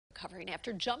recovering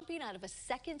after jumping out of a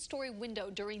second-story window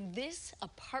during this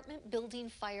apartment building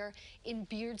fire in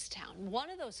Beardstown. One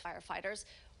of those firefighters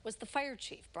was the fire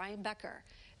chief, Brian Becker.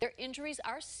 Their injuries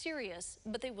are serious,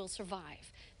 but they will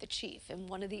survive. The chief and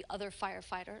one of the other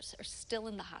firefighters are still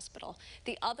in the hospital.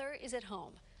 The other is at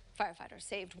home. Firefighters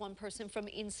saved one person from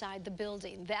inside the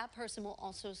building. That person will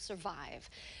also survive.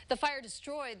 The fire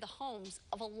destroyed the homes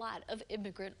of a lot of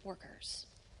immigrant workers.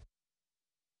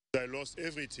 I lost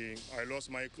everything. I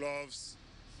lost my clothes,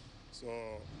 so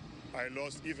I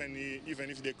lost even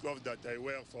if the clothes that I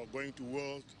wear for going to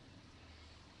work.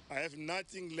 I have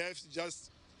nothing left, just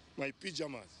my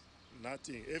pajamas,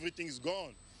 nothing. Everything's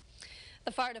gone.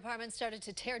 The fire department started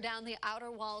to tear down the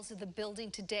outer walls of the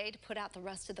building today to put out the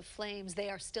rest of the flames. They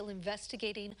are still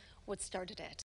investigating what started it.